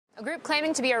A group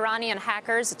claiming to be Iranian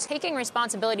hackers taking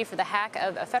responsibility for the hack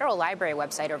of a federal library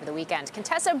website over the weekend.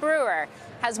 Contessa Brewer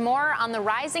has more on the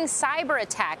rising cyber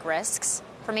attack risks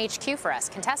from HQ for us.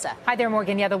 Contessa. Hi there,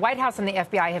 Morgan. Yeah, the White House and the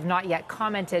FBI have not yet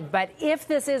commented, but if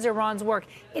this is Iran's work,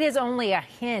 it is only a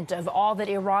hint of all that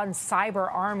Iran's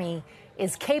cyber army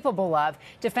is capable of.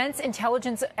 Defense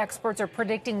intelligence experts are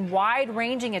predicting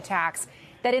wide-ranging attacks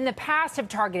that in the past have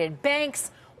targeted banks,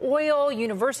 oil,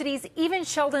 universities, even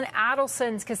Sheldon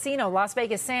Adelson's casino, Las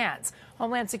Vegas Sands.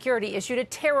 Homeland Security issued a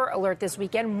terror alert this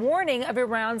weekend, warning of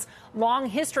Iran's long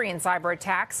history in cyber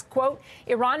attacks. Quote,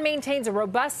 Iran maintains a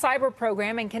robust cyber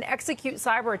program and can execute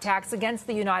cyber attacks against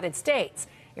the United States.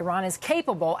 Iran is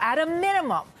capable, at a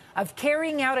minimum, of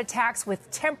carrying out attacks with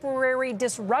temporary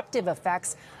disruptive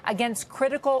effects against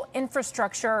critical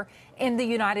infrastructure in the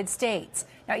United States.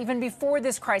 Now, even before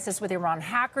this crisis with Iran,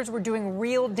 hackers were doing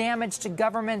real damage to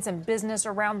governments and business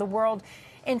around the world.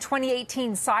 In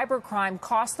 2018, cybercrime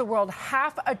cost the world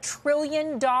 $500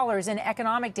 billion in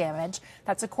economic damage.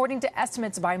 That's according to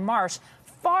estimates by Marsh,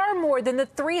 far more than the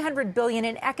 $300 billion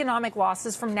in economic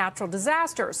losses from natural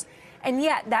disasters. And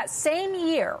yet, that same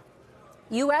year,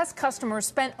 U.S. customers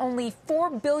spent only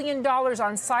 $4 billion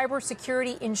on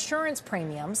cybersecurity insurance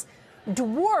premiums,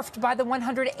 dwarfed by the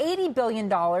 $180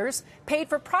 billion paid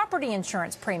for property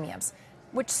insurance premiums,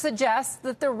 which suggests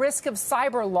that the risk of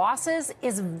cyber losses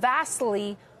is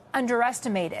vastly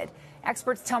underestimated.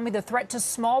 Experts tell me the threat to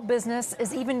small business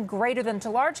is even greater than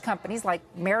to large companies like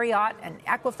Marriott and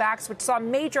Equifax, which saw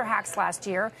major hacks last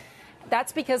year.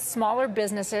 That's because smaller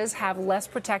businesses have less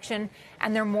protection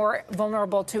and they're more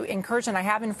vulnerable to incursion. I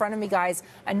have in front of me, guys,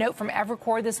 a note from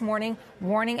Evercore this morning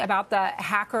warning about the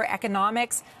hacker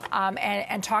economics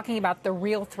and talking about the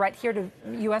real threat here to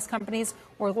U.S. companies.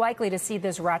 We're likely to see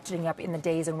this ratcheting up in the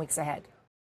days and weeks ahead.